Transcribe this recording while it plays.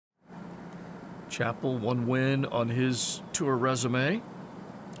Chappell, 1 win on his tour resume.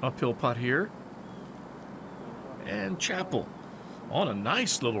 Uphill putt here. And Chappell on a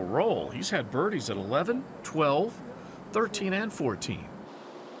nice little roll. He's had birdies at 11, 12, 13, and 14.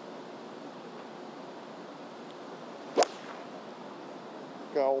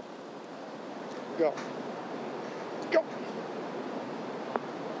 Go. Go. Go.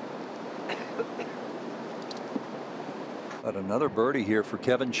 But another birdie here for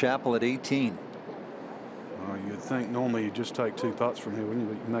Kevin Chappell at 18. Oh, you'd think normally you just take 2 putts from here, wouldn't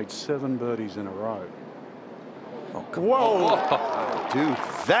you? But you made 7 birdies in a row. Oh, come Whoa! on. Do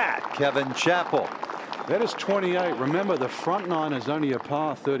that, Kevin Chappell. That is 28. Remember, the front 9 is only a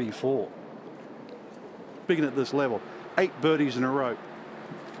par 34. Speaking at this level, 8 birdies in a row.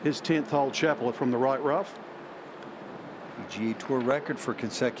 His 10th hole, Chappell from the right rough. PGA Tour record for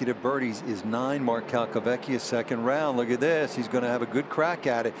consecutive birdies is 9. Mark Calcavecchia's second round. Look at this. He's going to have a good crack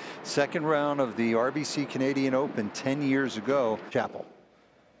at it. Second round of the RBC Canadian Open 10 years ago. Chappell.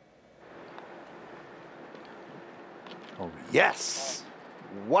 Oh, yes.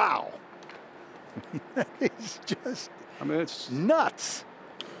 Wow. That is just, I mean, it's nuts.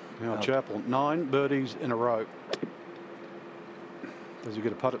 Now, Chappell, 9 birdies in a row. Does he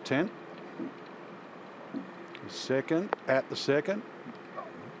get a putt at 10? Second, at the second.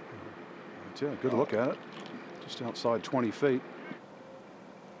 Yeah, good look at it. Just outside 20 feet.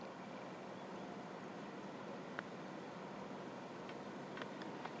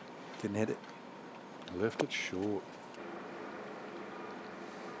 Didn't hit it. Left it short.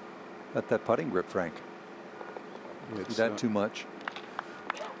 Let that putting grip, Frank. It's, Is that too much?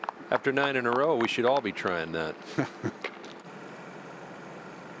 After 9 in a row, we should all be trying that.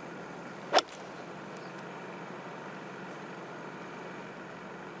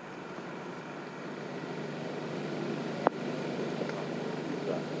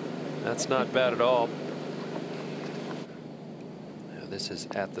 That's not bad at all. Now this is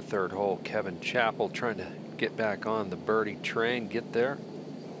at the 3rd hole. Kevin Chappell trying to get back on the birdie train. Get there.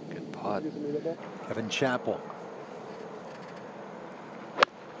 Good putt. Kevin Chappell.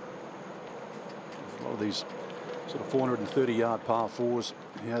 A lot of these sort of 430-yard par 4s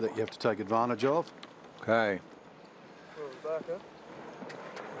here that you have to take advantage of. Okay.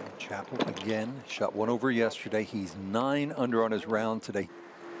 Chappell again shot 1 over yesterday. He's 9 under on his round today.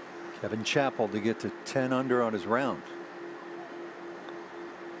 Kevin Chappell to get to 10 under on his round.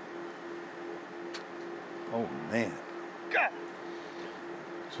 Oh man.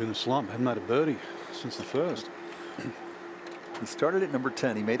 He's in a slump. Hadn't made a birdie since the first. He started at number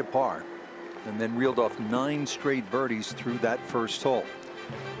 10. He made a par and then reeled off 9 straight birdies through that first hole.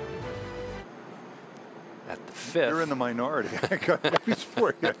 At the 5th. You're in the minority. I got news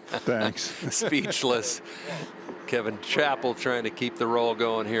for you. Thanks. Speechless. Kevin Chappell trying to keep the roll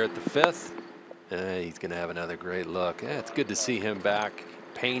going here at the 5th. He's going to have another great look. It's good to see him back,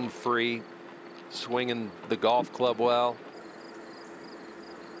 pain-free, swinging the golf club well.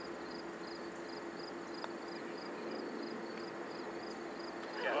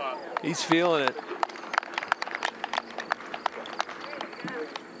 He's feeling it.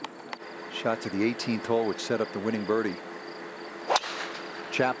 Shot to the 18th hole, which set up the winning birdie.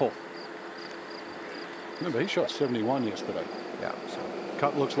 Chappell. Remember, he shot 71 yesterday. Yeah. So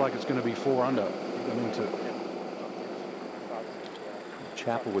cut looks like it's going to be 4 under.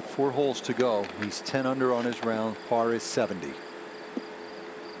 Chappell with 4 holes to go. He's 10 under on his round. Par is 70.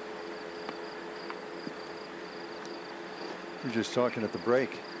 We're just talking at the break.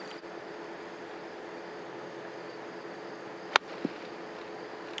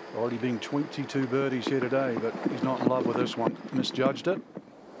 Already been 22 birdies here today, but he's not in love with this one. Misjudged it.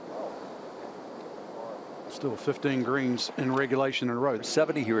 Still 15 greens in regulation in a row.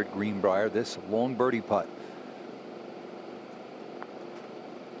 70 here at Greenbrier. This long birdie putt.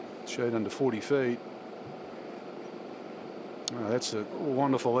 Shade under 40 feet. Oh, that's a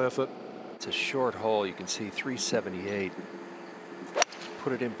wonderful effort. It's a short hole. You can see 378.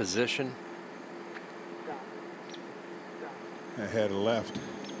 Put it in position. Ahead left.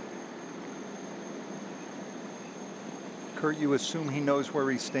 Kurt, you assume he knows where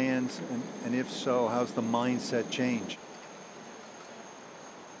he stands, and if so, how's the mindset change?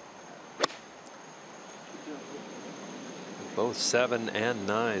 Both 7 and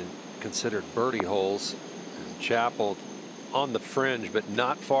 9 considered birdie holes. And Chappell on the fringe, but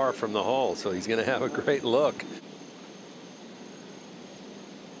not far from the hole, so he's going to have a great look.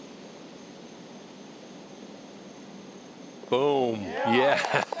 Boom.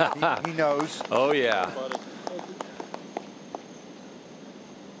 Yeah. He knows. Oh, yeah.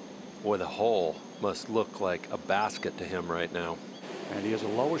 Boy, the hole must look like a basket to him right now. And he has a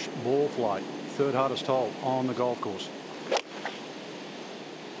lowish ball flight. Third hardest hole on the golf course.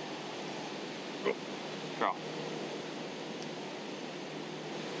 Draw.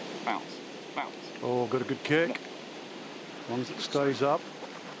 Bounce. Bounce. Oh, got a good kick. As long as it stays up.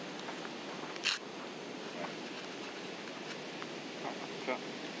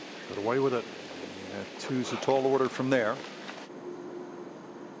 Got away with it. Yeah, two's a tall order from there.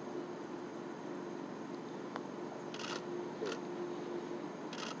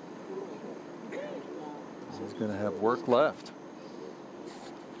 He's going to have work left.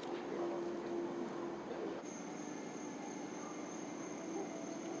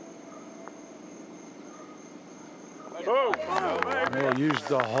 Oh, used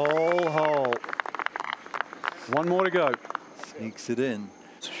the whole hole. One more to go. Sneaks it in.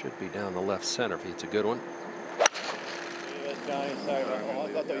 Should be down the left center if it's a good one.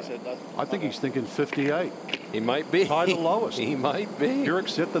 I think he's thinking 58. He might be. Tied the lowest. He might be. Jurek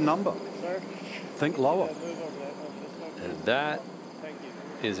set the number. Think lower. And that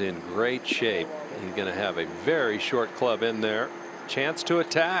is in great shape. He's going to have a very short club in there. Chance to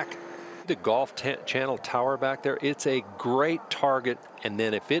attack. The Golf Channel tower back there, it's a great target. And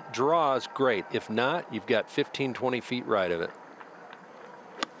then if it draws, great. If not, you've got 15, 20 feet right of it.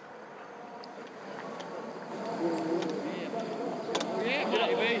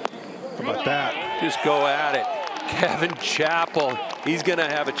 How about that? Just go at it. Kevin Chappell, he's going to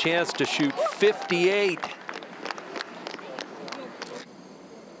have a chance to shoot 58.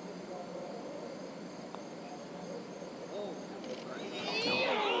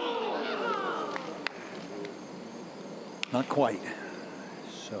 Not quite.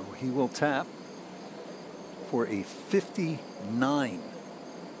 So he will tap for a 59.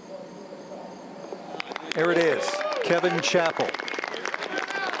 There it is. Kevin Chappell.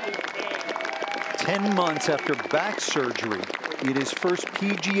 10 months after back surgery in his first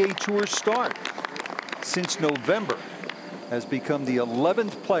PGA Tour start since November, has become the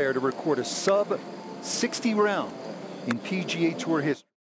 11th player to record a sub-60 round in PGA Tour history.